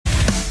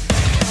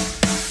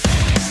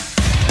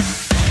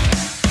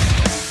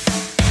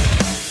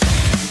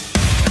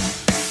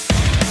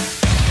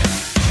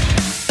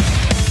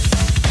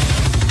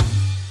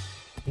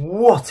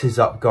What is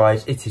up,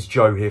 guys? It is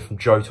Joe here from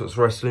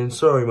JoeTalksWrestling.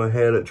 Sorry my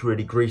hair looks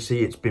really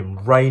greasy. It's been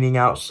raining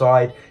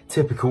outside.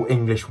 Typical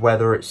English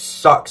weather. It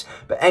sucks.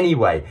 But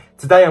anyway,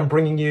 today I'm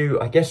bringing you,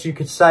 I guess you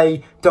could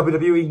say,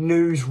 WWE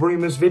news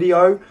rumours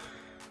video.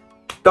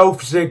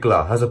 Dolph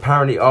Ziggler has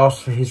apparently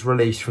asked for his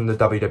release from the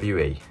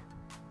WWE.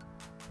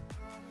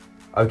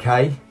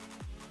 Okay?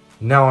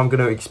 Now I'm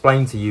going to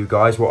explain to you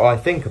guys what I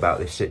think about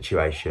this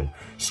situation.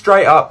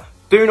 Straight up,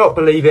 do not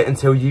believe it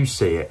until you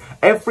see it.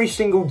 Every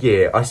single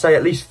year, I say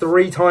at least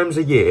 3 times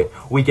a year,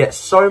 we get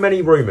so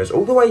many rumours.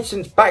 All the way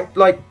since back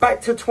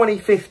to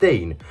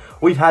 2015,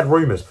 we've had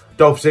rumours.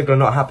 Dolph Ziggler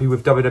not happy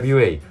with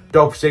WWE.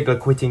 Dolph Ziggler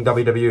quitting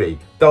WWE.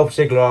 Dolph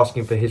Ziggler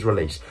asking for his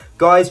release.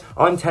 Guys,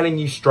 I'm telling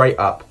you straight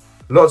up.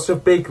 Lots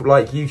of big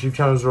YouTube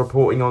channels are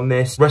reporting on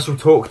this.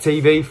 WrestleTalk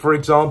TV, for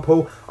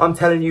example. I'm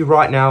telling you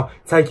right now,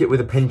 take it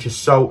with a pinch of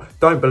salt.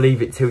 Don't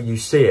believe it till you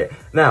see it.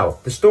 Now,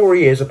 the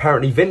story is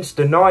apparently Vince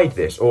denied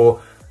this,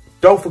 or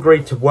Dolph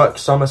agreed to work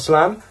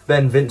SummerSlam.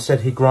 Then Vince said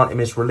he'd grant him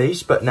his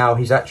release, but now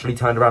he's actually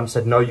turned around and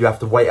said, no, you have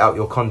to wait out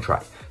your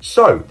contract.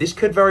 So, this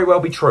could very well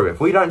be true. If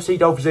we don't see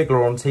Dolph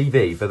Ziggler on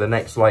TV for the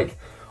next,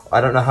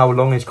 I don't know how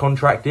long his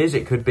contract is.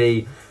 It could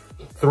be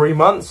 3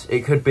 months,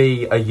 it could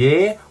be a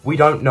year, we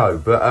don't know.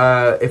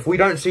 But if we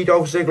don't see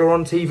Dolph Ziggler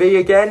on TV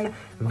again,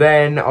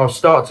 then I'll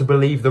start to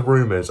believe the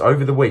rumours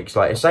over the weeks.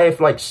 Say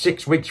if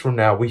 6 weeks from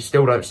now we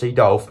still don't see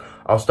Dolph,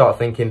 I'll start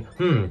thinking,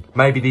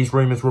 maybe these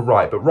rumours were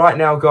right. But right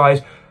now,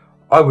 guys,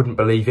 I wouldn't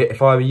believe it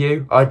if I were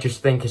you. I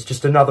just think it's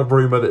just another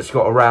rumour that's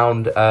got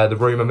around the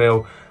rumour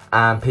mill,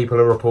 and people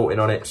are reporting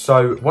on it.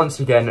 So, once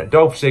again,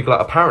 Dolph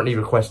Ziggler apparently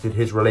requested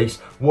his release.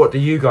 What do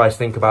you guys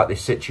think about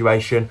this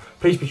situation?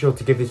 Please be sure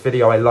to give this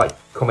video a like,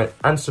 comment,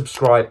 and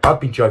subscribe. I've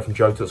been Joe from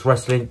Joe Talks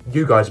Wrestling.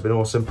 You guys have been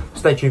awesome.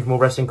 Stay tuned for more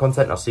wrestling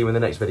content, and I'll see you in the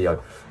next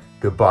video.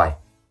 Goodbye.